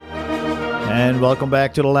And welcome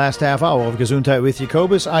back to the last half hour of Gesundheit with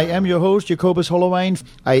Jacobus. I am your host, Jacobus Hollowijn.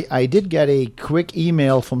 I did get a quick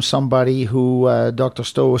email from somebody who, Dr.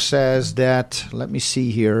 Stowe says that, let me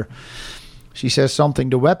see here. She says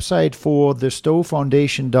something, the website for the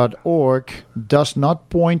StoweFoundation.org does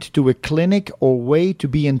not point to a clinic or way to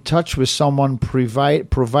be in touch with someone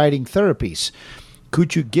providing therapies.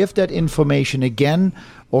 Could you give that information again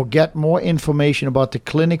or get more information about the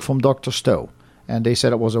clinic from Dr. Stowe? And they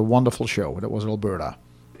said it was a wonderful show. That was Alberta.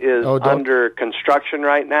 Is under construction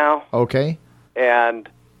right now. Okay. And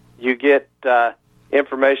you get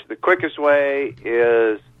information. The quickest way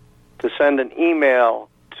is to send an email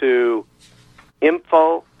to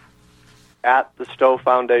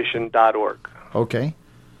info@thestowefoundation.org. Okay.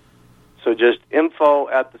 So just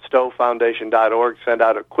info@thestowefoundation.org. Send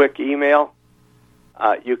out a quick email.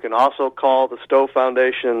 You can also call the Stowe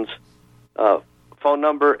Foundation's phone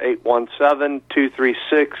number,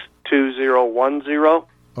 817-236-2010.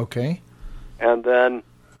 Okay. And then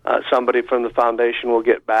somebody from the foundation will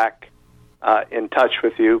get back in touch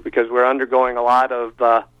with you because we're undergoing a lot of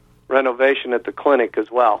renovation at the clinic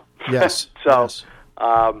as well. Yes. So yes.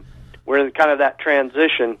 We're in kind of that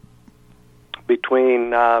transition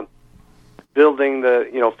between building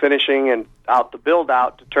finishing and out the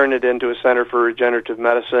build-out to turn it into a center for regenerative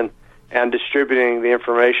medicine and distributing the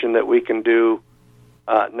information that we can do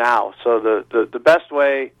now. So the best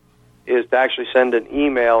way is to actually send an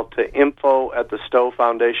email to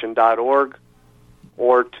info@thestowefoundation.org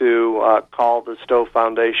or to call the Stowe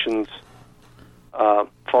Foundation's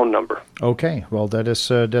phone number. Okay, well that's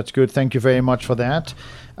good. Thank you very much for that.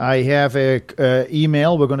 I have a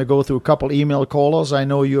email. We're going to go through a couple email callers. I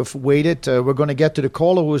know you've waited. We're going to get to the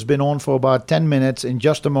caller who's been on for about 10 minutes in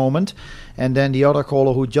just a moment, and then the other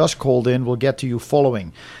caller who just called in will get to you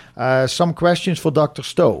following. Some questions for Dr.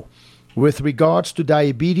 Stowe. With regards to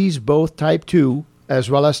diabetes, both type 2 as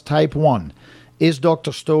well as type 1, is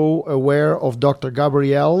Dr. Stowe aware of Dr.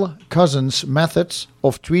 Gabrielle Cousin's methods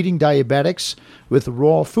of treating diabetics with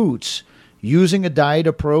raw foods, using a diet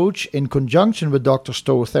approach in conjunction with Dr.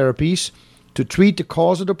 Stowe therapies to treat the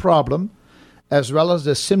cause of the problem, as well as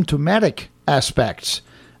the symptomatic aspects?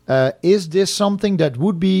 Is this something that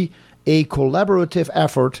would be a collaborative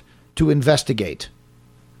effort to investigate?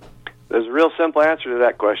 There's a real simple answer to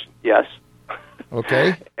that question. Yes.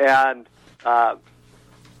 Okay. And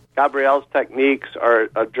Gabrielle's techniques are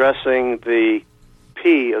addressing the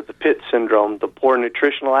P of the PIT syndrome, the poor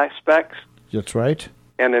nutritional aspects. That's right.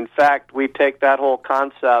 And in fact, we take that whole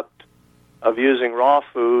concept of using raw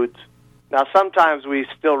foods. Now, sometimes we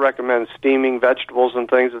still recommend steaming vegetables and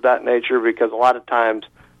things of that nature because a lot of times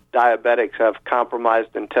diabetics have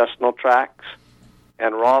compromised intestinal tracts,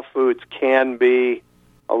 and raw foods can be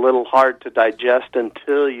a little hard to digest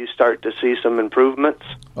until you start to see some improvements.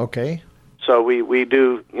 Okay. So we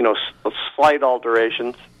do, slight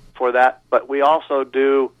alterations for that, but we also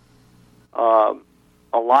do a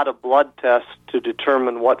lot of blood tests to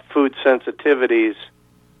determine what food sensitivities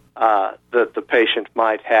that the patient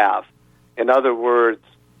might have. In other words,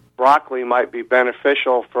 broccoli might be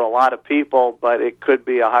beneficial for a lot of people, but it could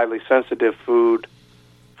be a highly sensitive food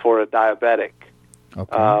for a diabetic.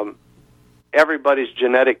 Okay. Everybody's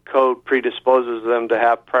genetic code predisposes them to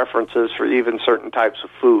have preferences for even certain types of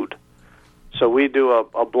food. So we do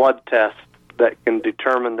a blood test that can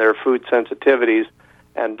determine their food sensitivities,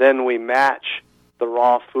 and then we match the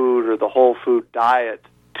raw food or the whole food diet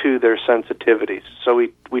to their sensitivities. So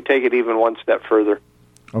we take it even one step further.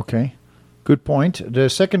 Okay, good point. The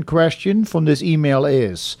second question from this email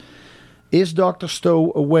is Dr.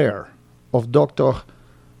 Stowe aware of Dr.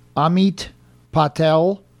 Amit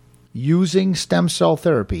Patel using stem cell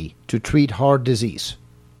therapy to treat heart disease?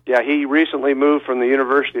 Yeah, he recently moved from the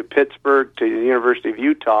University of Pittsburgh to the University of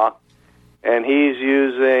Utah, and he's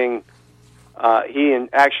using,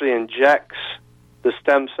 actually injects the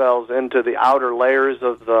stem cells into the outer layers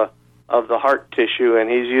of the heart tissue, and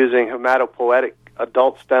he's using hematopoietic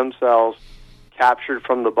adult stem cells captured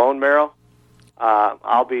from the bone marrow.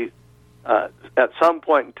 I'll be at some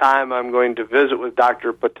point in time, I'm going to visit with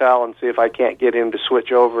Dr. Patel and see if I can't get him to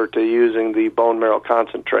switch over to using the bone marrow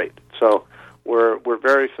concentrate. So we're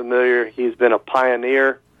very familiar. He's been a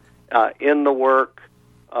pioneer in the work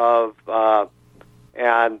of,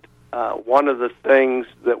 and one of the things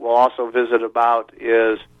that we'll also visit about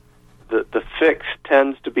is the fix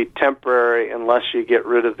tends to be temporary unless you get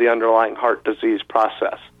rid of the underlying heart disease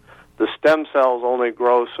process. The stem cells only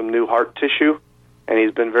grow some new heart tissue, and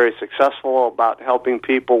he's been very successful about helping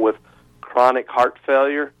people with chronic heart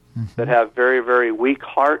failure that have very, very weak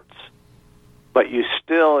hearts. But you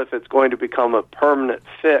still, if it's going to become a permanent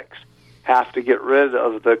fix, have to get rid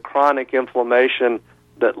of the chronic inflammation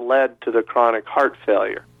that led to the chronic heart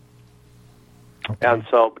failure. Okay. And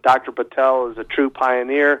so Dr. Patel is a true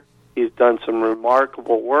pioneer. He's done some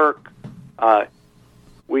remarkable work.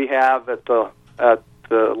 We have at the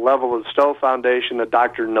level of the Stowe Foundation a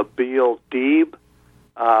Dr. Nabil Deeb,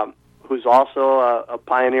 who's also a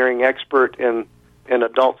pioneering expert in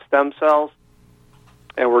adult stem cells.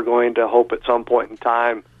 And we're going to hope at some point in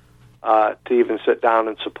time to even sit down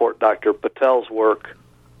and support Dr. Patel's work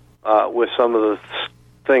with some of the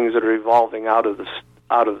things that are evolving out of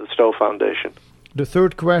the Stowe Foundation. The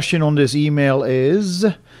third question on this email is,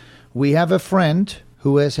 we have a friend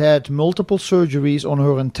who has had multiple surgeries on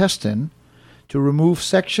her intestine to remove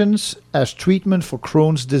sections as treatment for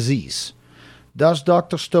Crohn's disease. Does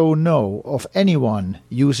Dr. Stowe know of anyone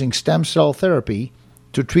using stem cell therapy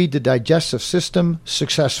to treat the digestive system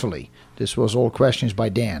successfully? This was all questions by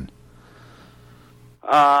Dan.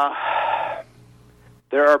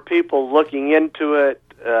 There are people looking into it.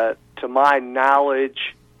 To my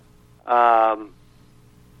knowledge, I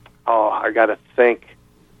got to think.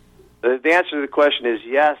 The answer to the question is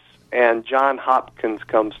yes, and Johns Hopkins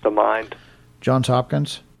comes to mind. Johns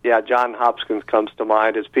Hopkins? Yeah, Johns Hopkins comes to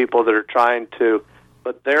mind as people that are trying to.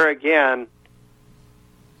 But there again,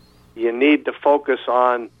 you need to focus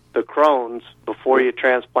on the Crohn's before you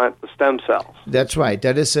transplant the stem cells. That's right.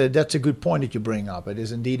 That's a good point that you bring up. It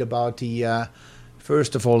is indeed about the,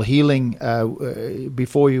 first of all, healing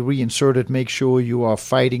before you reinsert it. Make sure you are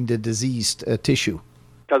fighting the diseased tissue.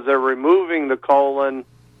 Because they're removing the colon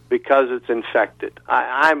because it's infected.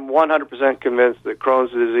 I'm 100% convinced that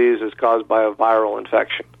Crohn's disease is caused by a viral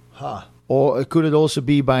infection. Huh. Or could it also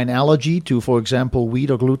be by an allergy to, for example,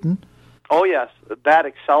 wheat or gluten? Oh, yes. That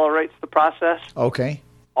accelerates the process. Okay.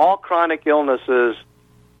 All chronic illnesses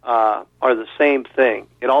are the same thing.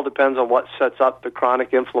 It all depends on what sets up the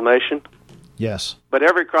chronic inflammation. Yes. But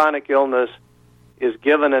every chronic illness is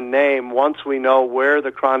given a name once we know where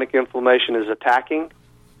the chronic inflammation is attacking.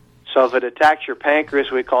 So if it attacks your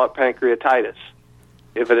pancreas, we call it pancreatitis.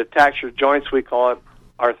 If it attacks your joints, we call it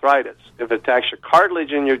arthritis. If it attacks your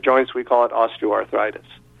cartilage in your joints, we call it osteoarthritis.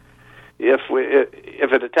 If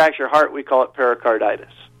it attacks your heart, we call it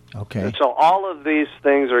pericarditis. Okay. And so all of these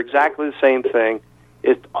things are exactly the same thing,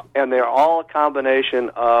 and they're all a combination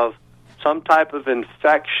of some type of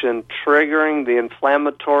infection triggering the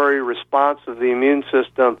inflammatory response of the immune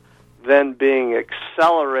system, then being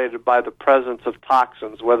accelerated by the presence of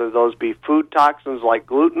toxins, whether those be food toxins like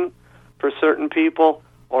gluten for certain people,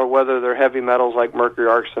 or whether they're heavy metals like mercury,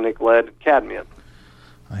 arsenic, lead, and cadmium.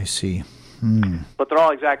 I see. But they're all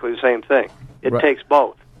exactly the same thing. It takes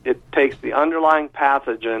both. It takes the underlying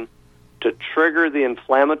pathogen to trigger the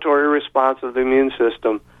inflammatory response of the immune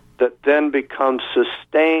system that then becomes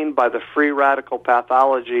sustained by the free radical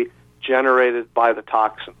pathology generated by the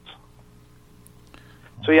toxins.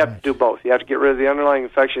 So you have to do both. You have to get rid of the underlying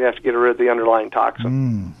infection. You have to get rid of the underlying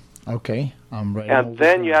toxin. Okay, I'm ready. And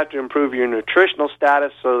then you have to improve your nutritional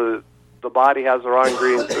status so that the body has the raw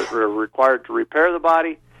ingredients that are required to repair the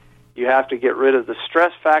body. You have to get rid of the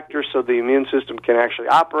stress factor so the immune system can actually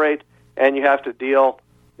operate. And you have to deal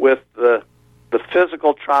with the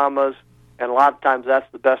physical traumas. And a lot of times that's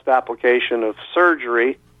the best application of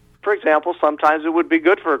surgery. For example, sometimes it would be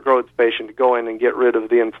good for a Crohn's patient to go in and get rid of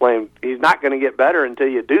the inflamed. He's not going to get better until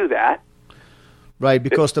you do that. Right,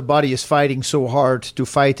 because the body is fighting so hard to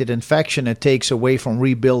fight that infection, it takes away from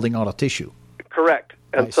rebuilding other tissue. Correct.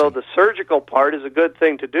 And so the surgical part is a good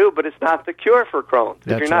thing to do, but it's not the cure for Crohn's.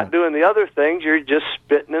 If you're not doing the other things, you're just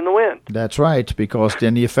spitting in the wind. That's right, because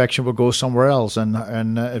then the infection will go somewhere else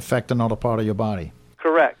and affect another part of your body.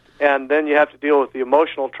 Correct. And then you have to deal with the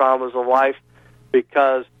emotional traumas of life,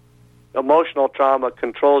 because emotional trauma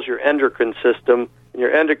controls your endocrine system, and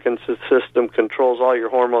your endocrine system controls all your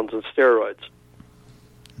hormones and steroids.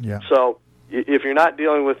 Yeah. So if you're not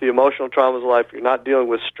dealing with the emotional traumas of life, you're not dealing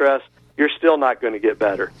with stress, you're still not going to get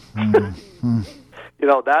better. You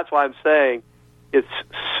know, that's why I'm saying it's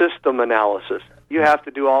system analysis. You have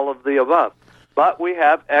to do all of the above. But we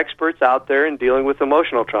have experts out there in dealing with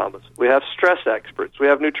emotional traumas. We have stress experts. We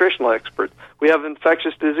have nutritional experts. We have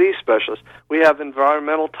infectious disease specialists. We have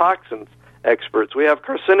environmental toxins experts. We have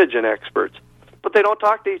carcinogen experts. But they don't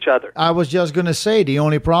talk to each other. I was just going to say, the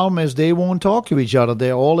only problem is they won't talk to each other.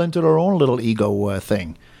 They're all into their own little ego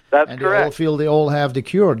thing. That's and correct. They all feel they all have the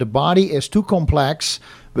cure. The body is too complex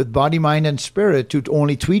with body, mind, and spirit to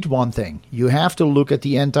only treat one thing. You have to look at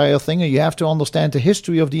the entire thing, and you have to understand the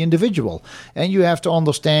history of the individual, and you have to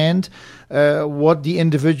understand what the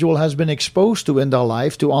individual has been exposed to in their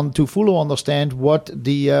life to fully understand what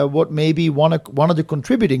may be one of the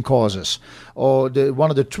contributing causes or one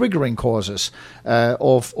of the triggering causes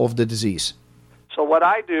of the disease. So what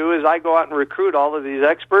I do is I go out and recruit all of these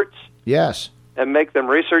experts. Yes. And make them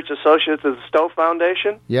research associates of the Stowe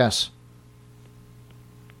Foundation. Yes.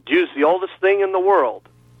 Use the oldest thing in the world.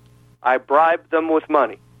 I bribe them with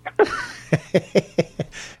money.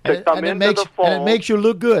 And it makes you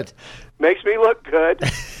look good. Makes me look good.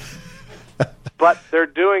 But they're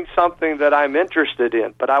doing something that I'm interested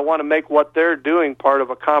in. But I want to make what they're doing part of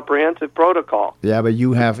a comprehensive protocol. Yeah, but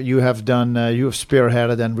you have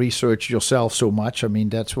spearheaded and researched yourself so much. I mean,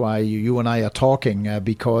 that's why you and I are talking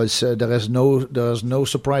because there's no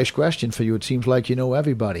surprise question for you. It seems like you know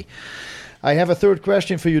everybody. I have a third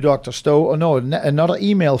question for you, Dr. Stowe. Oh, no, another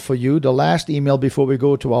email for you. The last email before we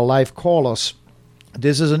go to our live callers.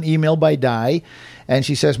 This is an email by Di, and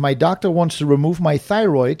she says, my doctor wants to remove my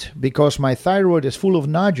thyroid because my thyroid is full of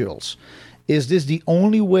nodules. Is this the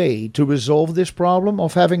only way to resolve this problem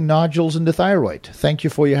of having nodules in the thyroid? Thank you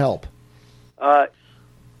for your help.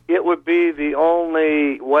 It would be the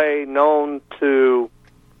only way known to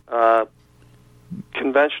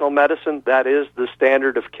conventional medicine. That is the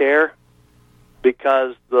standard of care,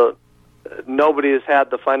 because nobody has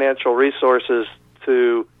had the financial resources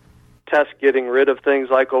to test getting rid of things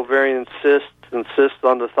like ovarian cysts and cysts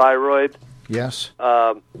on the thyroid. Yes.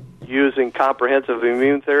 Using comprehensive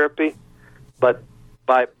immune therapy, but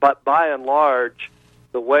by and large,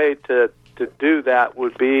 the way to do that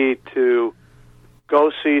would be to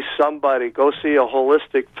go see a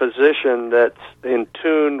holistic physician that's in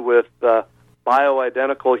tune with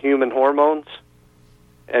bioidentical human hormones,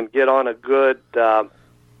 and get on a good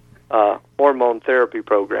hormone therapy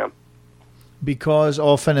program. Because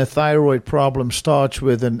often a thyroid problem starts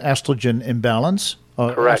with an estrogen imbalance,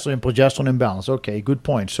 or correct. Estrogen-progesterone imbalance. Okay, good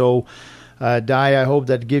point. So, Di, I hope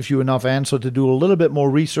that gives you enough answer to do a little bit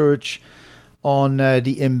more research on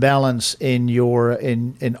the imbalance in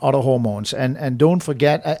other hormones. And don't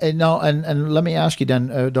forget, and let me ask you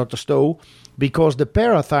then, Dr. Stowe, because the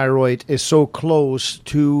parathyroid is so close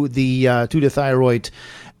to the thyroid,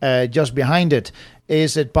 just behind it.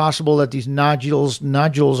 Is it possible that these nodules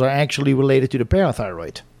are actually related to the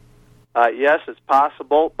parathyroid? Yes, it's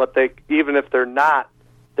possible, but even if they're not,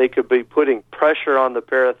 they could be putting pressure on the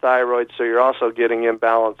parathyroid, so you're also getting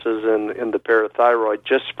imbalances in the parathyroid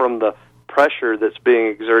just from the pressure that's being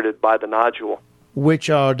exerted by the nodule. Which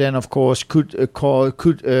are then, of course, could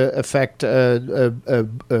affect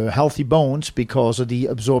healthy bones because of the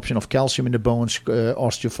absorption of calcium in the bones,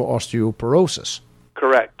 osteoporosis.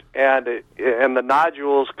 Correct. And the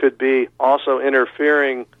nodules could be also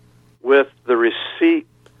interfering with the receipt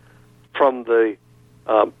from the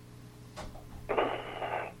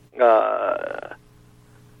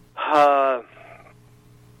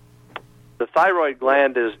thyroid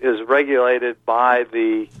gland is regulated by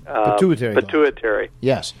the pituitary.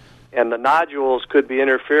 Yes. And the nodules could be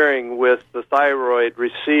interfering with the thyroid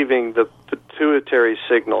receiving the pituitary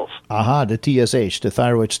signals. The TSH, the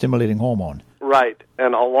thyroid stimulating hormone. Right,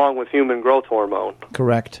 and along with human growth hormone.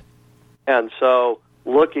 Correct. And so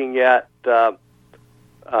looking at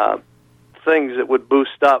things that would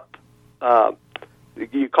boost up,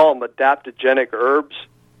 you call them adaptogenic herbs.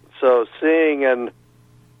 So seeing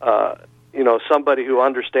somebody who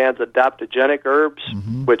understands adaptogenic herbs,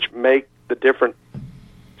 mm-hmm. which make the different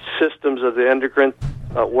systems of the endocrine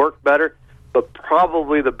work better. But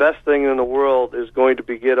probably the best thing in the world is going to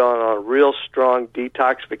be get on a real strong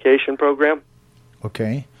detoxification program.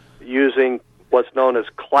 Okay. Using what's known as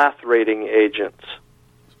clathrating agents.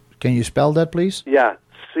 Can you spell that, please? Yeah.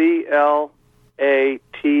 CLATHRATING.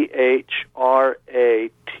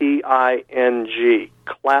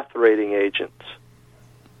 Clathrating agents.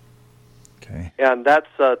 Okay. And that's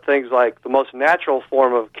things like the most natural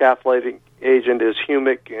form of clathrating agent is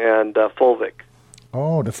humic and fulvic.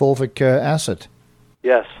 Oh, the fulvic acid.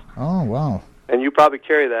 Yes. Oh, wow. And you probably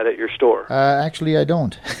carry that at your store. Actually, I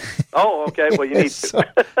don't. Oh, okay. Well, you need to.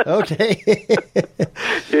 Okay.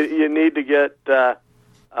 you need to get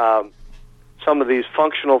some of these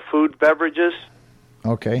functional food beverages.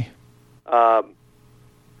 Okay. That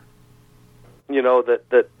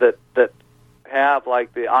have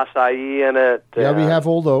like the acai in it. Yeah, we have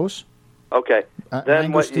all those. Okay.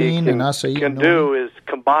 Then what you can do is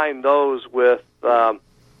combine those with some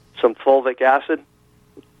fulvic acid,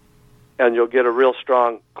 and you'll get a real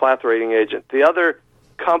strong clathrating agent. The other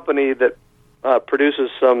company that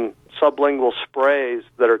produces some sublingual sprays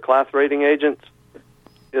that are clathrating agents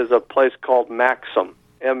is a place called Maxam,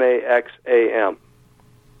 M-A-X-A-M.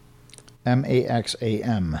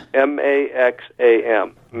 M-A-X-A-M.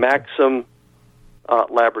 M-A-X-A-M. Maxam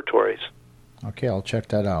Laboratories. Okay, I'll check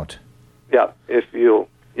that out. Yeah, All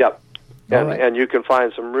right. And you can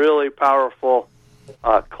find some really powerful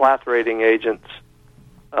clathrating agents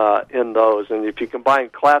in those. And if you combine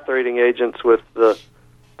clathrating agents with the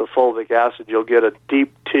fulvic acid, you'll get a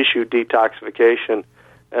deep tissue detoxification.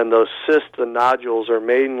 And those cysts and nodules are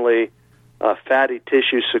mainly fatty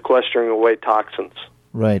tissue sequestering away toxins.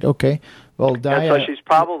 Right, okay. Well, and so she's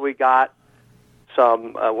probably got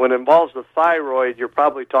some, when it involves the thyroid, you're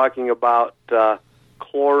probably talking about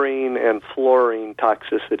chlorine and fluorine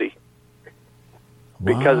toxicity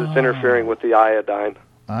because it's interfering with the iodine.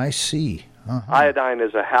 I see. Uh-huh. Iodine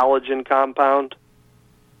is a halogen compound,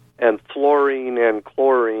 and fluorine and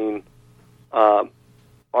chlorine are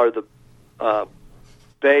the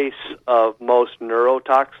base of most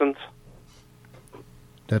neurotoxins.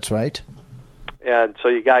 That's right. And so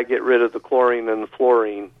you got to get rid of the chlorine and the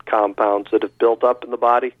fluorine compounds that have built up in the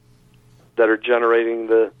body that are generating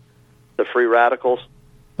the free radicals.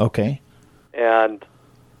 Okay. And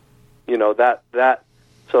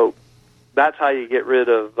so that's how you get rid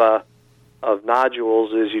of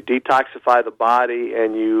nodules is you detoxify the body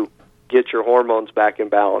and you get your hormones back in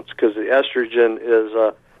balance, because the estrogen is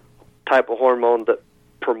a type of hormone that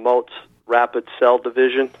promotes rapid cell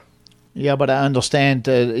division. Yeah, but I understand,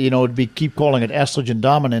 we keep calling it estrogen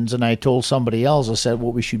dominance, and I told somebody else, I said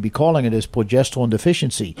what we should be calling it is progesterone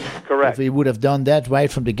deficiency. Correct. If we would have done that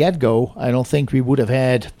right from the get-go, I don't think we would have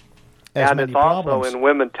had as many problems. And it's also in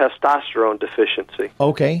women testosterone deficiency.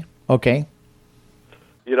 Okay.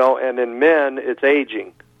 And in men, it's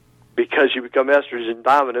aging, because you become estrogen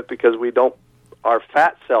dominant because our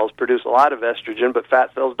fat cells produce a lot of estrogen, but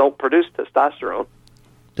fat cells don't produce testosterone.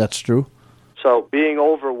 That's true. So being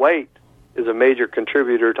overweight is a major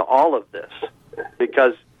contributor to all of this,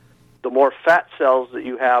 because the more fat cells that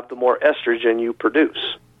you have, the more estrogen you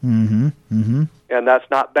produce. Mm-hmm. Mm-hmm. And that's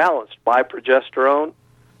not balanced by progesterone,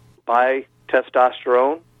 by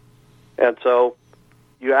testosterone. And so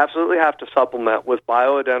you absolutely have to supplement with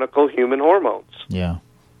bioidentical human hormones. Yeah.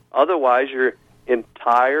 Otherwise, your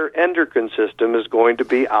entire endocrine system is going to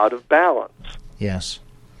be out of balance. Yes.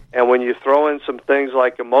 And when you throw in some things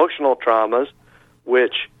like emotional traumas,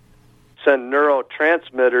 which send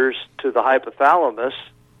neurotransmitters to the hypothalamus,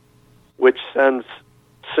 which sends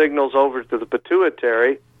signals over to the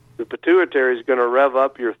pituitary is going to rev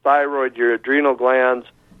up your thyroid, your adrenal glands,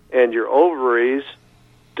 and your ovaries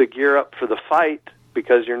to gear up for the fight,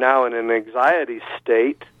 because you're now in an anxiety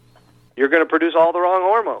state. You're going to produce all the wrong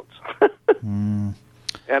hormones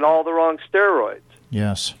and all the wrong steroids.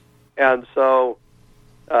 Yes. And so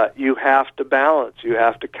you have to balance. You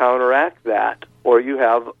have to counteract that, or you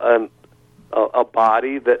have a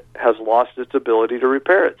body that has lost its ability to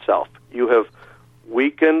repair itself. You have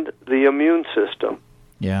weakened the immune system.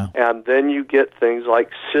 Yeah. And then you get things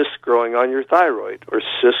like cysts growing on your thyroid, or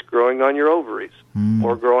cysts growing on your ovaries,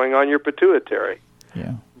 or growing on your pituitary.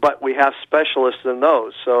 Yeah. But we have specialists in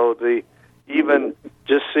those. So even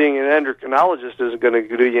just seeing an endocrinologist isn't going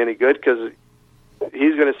to do you any good, because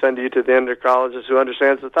he's going to send you to the endocrinologist who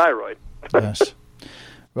understands the thyroid. Yes.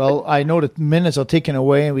 Well, I know that minutes are ticking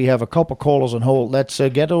away, and we have a couple callers on hold. Let's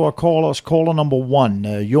get to our callers. Caller number one.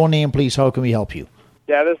 Your name, please. How can we help you?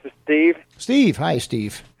 Yeah, this is Steve. Steve. Hi,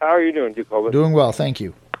 Steve. How are you doing, Jacobus? Doing well, thank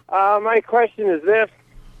you. My question is this.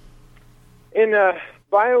 In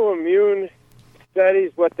bioimmune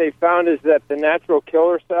studies, what they found is that the natural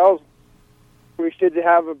killer cells, we should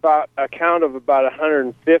have about a count of about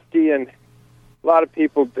 150, and a lot of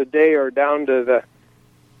people today are down to the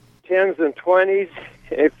 10s and 20s.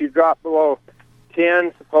 If you drop below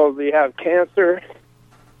 10, supposedly you have cancer.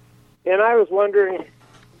 And I was wondering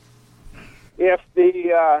if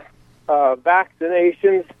the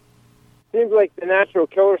vaccinations, seems like the natural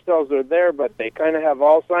killer cells are there, but they kind of have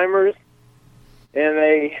Alzheimer's, and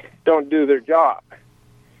they don't do their job.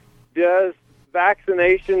 Does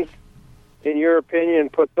vaccinations, in your opinion,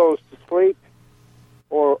 put those to sleep?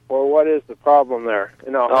 Or what is the problem there?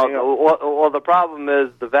 Well, the problem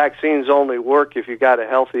is the vaccines only work if you got a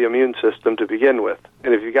healthy immune system to begin with.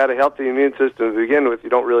 And if you got a healthy immune system to begin with, you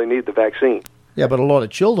don't really need the vaccine. Yeah, but a lot of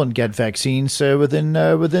children get vaccines within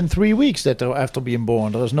 3 weeks after being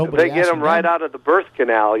born. There's nobody. They get them right out of the birth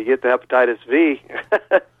canal. You get the hepatitis B,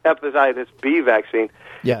 hepatitis B vaccine.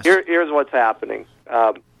 Yes. Here's what's happening.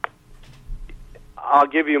 I'll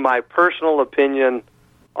give you my personal opinion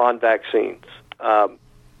on vaccines.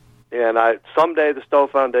 And someday the Stowe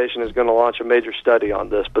Foundation is going to launch a major study on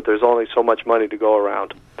this, but there's only so much money to go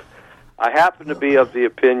around. I happen to be of the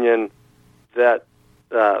opinion that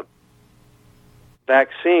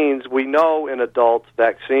vaccines, we know in adults,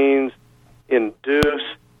 vaccines induce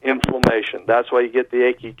inflammation. That's why you get the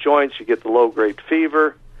achy joints, you get the low-grade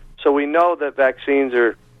fever. So we know that vaccines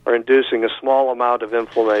are inducing a small amount of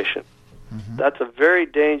inflammation. Mm-hmm. That's a very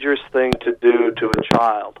dangerous thing to do to a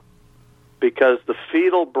child because the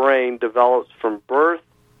fetal brain develops from birth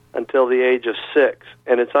until the age of 6,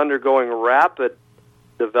 and it's undergoing rapid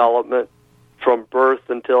development from birth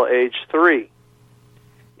until age 3.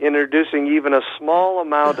 Introducing even a small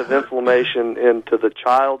amount of inflammation into the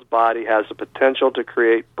child's body has the potential to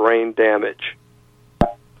create brain damage.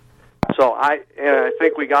 So I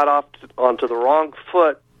think we got onto the wrong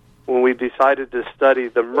foot when we decided to study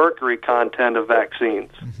the mercury content of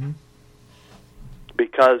vaccines. Mm-hmm.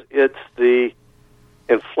 Because it's the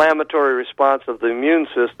inflammatory response of the immune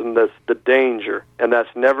system that's the danger, and that's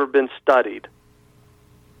never been studied.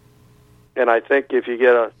 And I think if you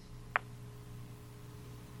get a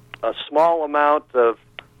small amount of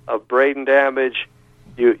brain damage,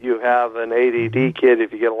 you have an ADD kid.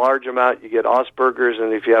 If you get a large amount, you get Asperger's,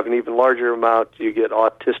 and if you have an even larger amount, you get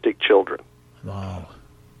autistic children. Wow.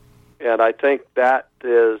 And I think that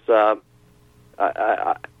is,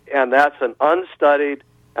 and that's an unstudied,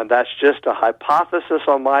 and that's just a hypothesis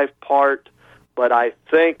on my part, but I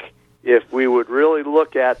think if we would really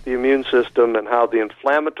look at the immune system and how the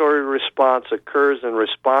inflammatory response occurs in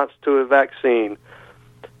response to a vaccine,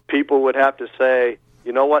 people would have to say,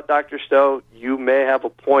 you know what, Dr. Stowe, you may have a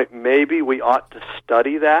point. Maybe we ought to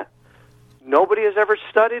study that. Nobody has ever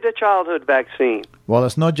studied a childhood vaccine. Well,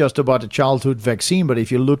 it's not just about the childhood vaccine, but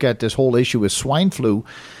if you look at this whole issue with swine flu,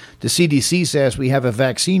 the CDC says we have a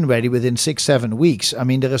vaccine ready within 6-7 weeks. I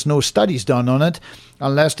mean, there is no studies done on it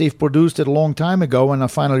unless they've produced it a long time ago and are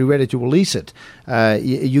finally ready to release it.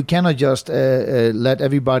 You cannot just let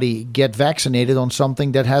everybody get vaccinated on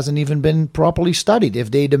something that hasn't even been properly studied.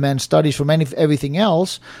 If they demand studies from everything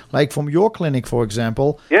else, like from your clinic, for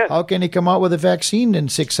example, yes, how can they come out with a vaccine in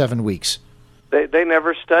 6-7 weeks? They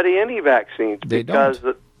never study any vaccines because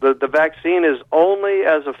the vaccine is only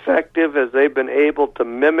as effective as they've been able to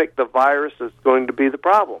mimic the virus that's going to be the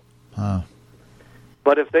problem.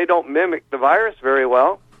 But if they don't mimic the virus very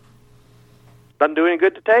well, it doesn't do any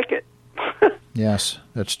good to take it. Yes,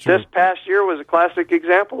 that's true. This past year was a classic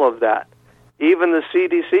example of that. Even the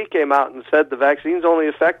CDC came out and said the vaccine's only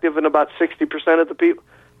effective in about 60% of the people,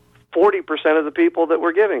 40% of the people that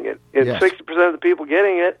were giving it. And 60% of the people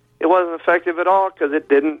getting it, it wasn't effective at all because it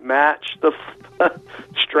didn't match the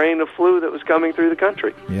strain of flu that was coming through the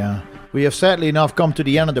country. Yeah. We have sadly enough come to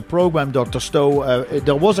the end of the program, Dr. Stowe.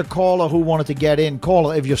 There was a caller who wanted to get in.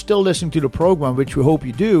 Caller, if you're still listening to the program, which we hope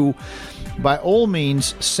you do, by all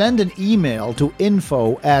means, send an email to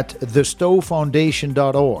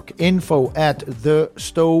info@thestowefoundation.org.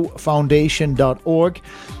 info@thestowefoundation.org.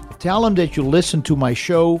 Tell them that you listened to my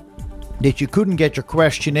show, that you couldn't get your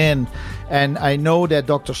question in, and I know that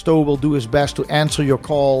Dr. Stowe will do his best to answer your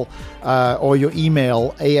call or your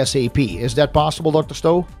email ASAP. Is that possible, Dr.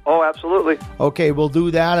 Stowe? Oh, absolutely. Okay, we'll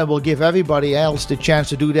do that, and we'll give everybody else the chance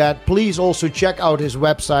to do that. Please also check out his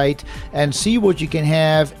website and see what you can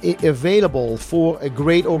have available for a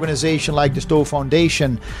great organization like the Stowe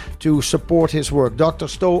Foundation to support his work. Dr.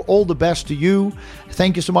 Stowe, all the best to you.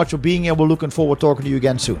 Thank you so much for being here. We're looking forward to talking to you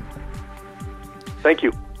again soon. Thank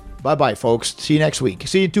you. Bye-bye, folks. See you next week.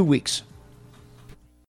 See you in 2 weeks.